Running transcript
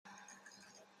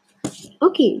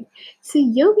Okay, so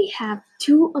here we have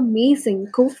two amazing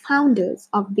co-founders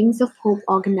of Wings of Hope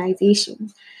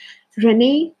organization,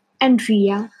 Renee and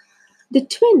Ria, the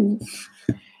twins.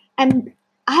 And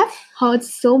I have heard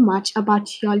so much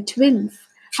about y'all twins,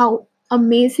 how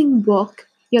amazing work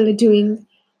y'all are doing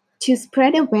to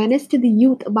spread awareness to the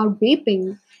youth about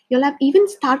vaping. Y'all have even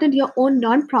started your own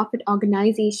non-profit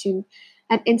organization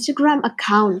and Instagram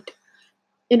account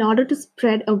in order to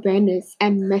spread awareness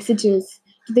and messages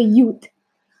to the youth.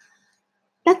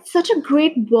 That's such a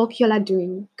great work y'all are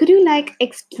doing. Could you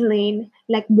explain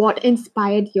what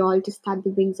inspired y'all to start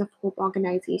the Wings of Hope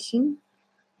organization?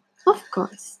 Of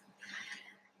course.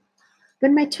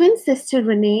 When my twin sister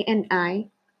Renee and I,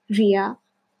 Ria,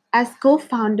 as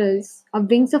co-founders of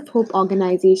Wings of Hope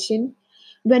organization,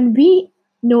 when we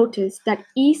noticed that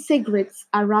e-cigarettes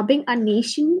are robbing our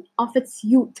nation of its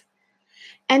youth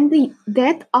and the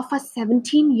death of a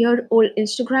 17-year-old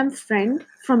Instagram friend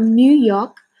from New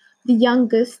York, the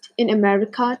youngest in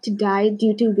America to die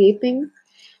due to vaping,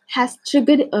 has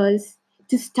triggered us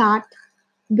to start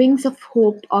Wings of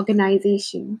Hope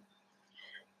organization.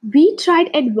 We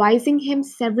tried advising him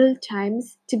several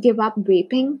times to give up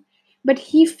vaping, but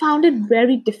he found it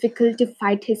very difficult to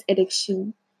fight his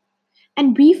addiction.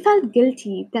 And we felt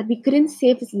guilty that we couldn't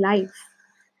save his life.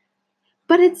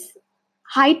 But it's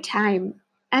high time,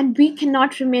 and we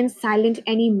cannot remain silent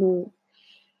anymore.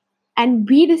 And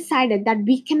we decided that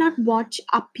we cannot watch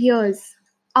our peers,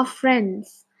 our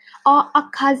friends, or our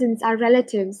cousins, our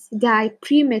relatives die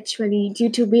prematurely due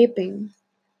to vaping.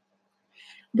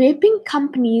 Vaping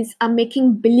companies are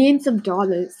making billions of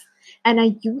dollars, and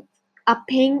our youth are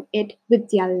paying it with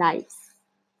their lives.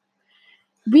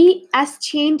 We, as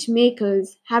change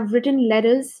makers, have written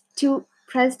letters to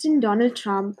President Donald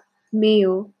Trump,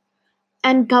 Mayor,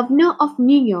 and Governor of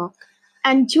New York,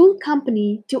 and Juul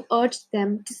Company to urge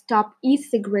them to stop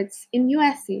e-cigarettes in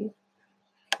USA.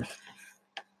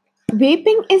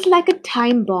 Vaping is like a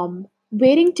time bomb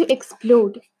waiting to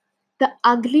explode. The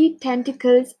ugly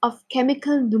tentacles of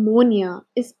chemical pneumonia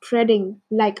is spreading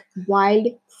like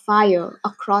wildfire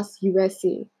across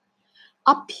USA.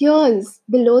 Our peers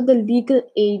below the legal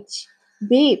age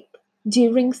vape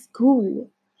during school.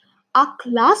 Our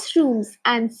classrooms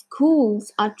and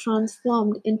schools are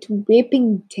transformed into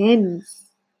vaping dens.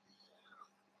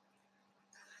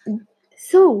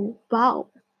 So, wow,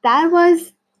 that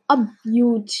was a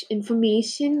huge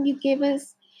information you gave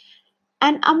us.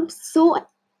 And I'm so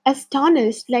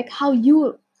astonished how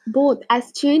you both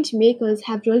as change makers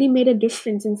have really made a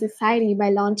difference in society by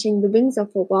launching the Wings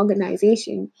of Hope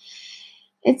organization.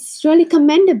 It's really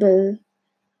commendable.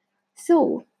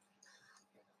 So,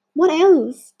 what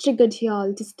else triggered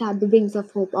y'all to start the Wings of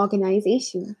Hope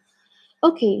organization?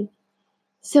 Okay,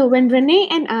 so when Renee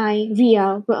and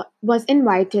Ria, was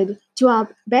invited to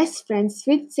our best friend's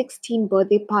sweet 16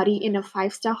 birthday party in a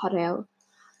five-star hotel,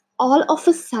 all of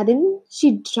a sudden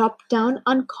she dropped down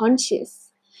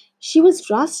unconscious. She was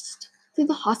rushed to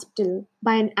the hospital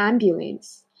by an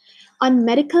ambulance. On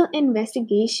medical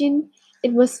investigation,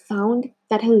 it was found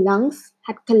that her lungs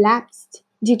had collapsed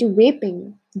due to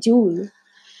vaping, Joule.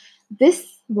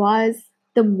 This was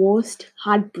the most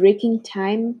heartbreaking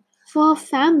time for her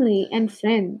family and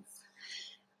friends.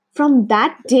 From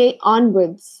that day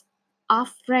onwards, our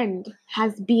friend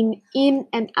has been in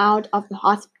and out of the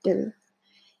hospital.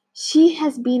 She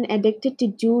has been addicted to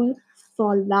Joule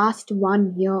for last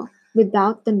 1 year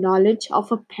without the knowledge of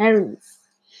her parents.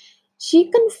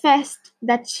 She confessed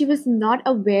that she was not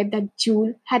aware that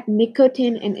Joule had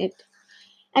nicotine in it,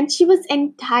 and she was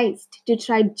enticed to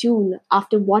try Joule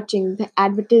after watching the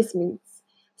advertisements.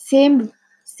 Same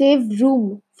save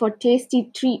room for tasty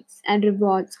treats and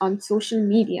rewards on social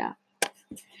media.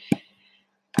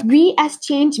 We, as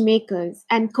change makers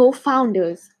and co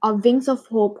founders of Wings of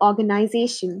Hope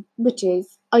organization, which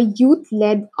is a youth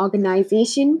led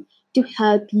organization to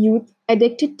help youth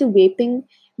addicted to vaping,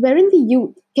 wherein the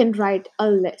youth can write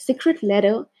a secret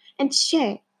letter and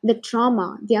share the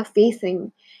trauma they are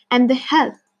facing and the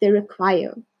help they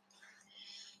require.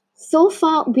 So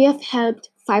far, we have helped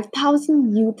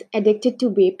 5,000 youth addicted to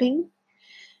vaping.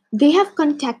 They have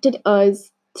contacted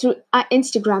us through our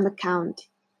Instagram account,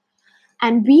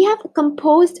 and we have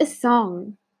composed a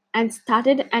song and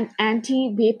started an anti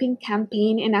vaping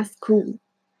campaign in our school.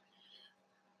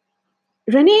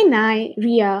 Renee and I,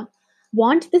 Ria,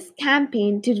 want this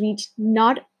campaign to reach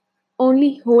not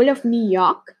only whole of New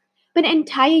York, but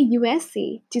entire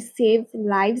USA to save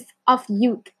lives of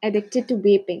youth addicted to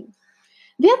vaping.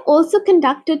 We have also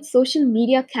conducted social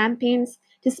media campaigns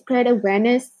to spread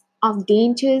awareness of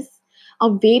dangers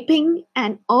of vaping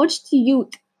and urge the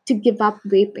youth to give up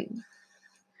vaping.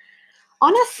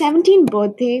 On our 17th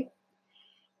birthday,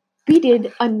 we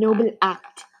did a noble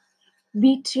act.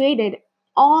 We traded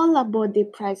all our birthday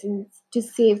presents to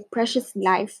save precious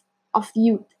lives of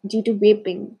youth due to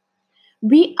vaping.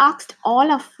 We asked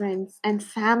all our friends and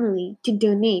family to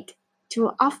donate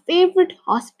to our favorite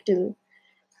hospital,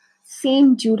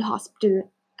 St. Jude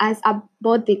Hospital, as our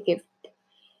birthday gift.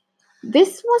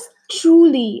 This was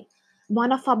truly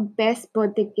one of our best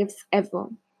birthday gifts ever.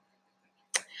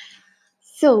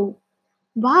 So,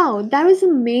 wow, that was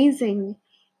amazing.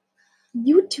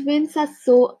 You twins are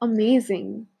so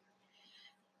amazing.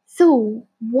 So,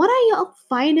 what are your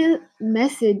final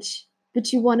message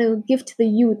which you want to give to the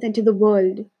youth and to the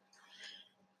world?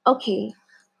 Okay,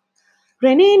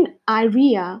 Renee and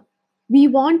Iria, we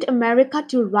want America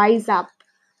to rise up.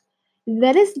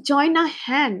 Let us join our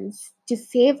hands to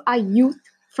save our youth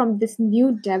from this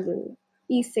new devil,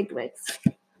 e cigarettes.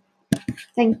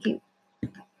 Thank you.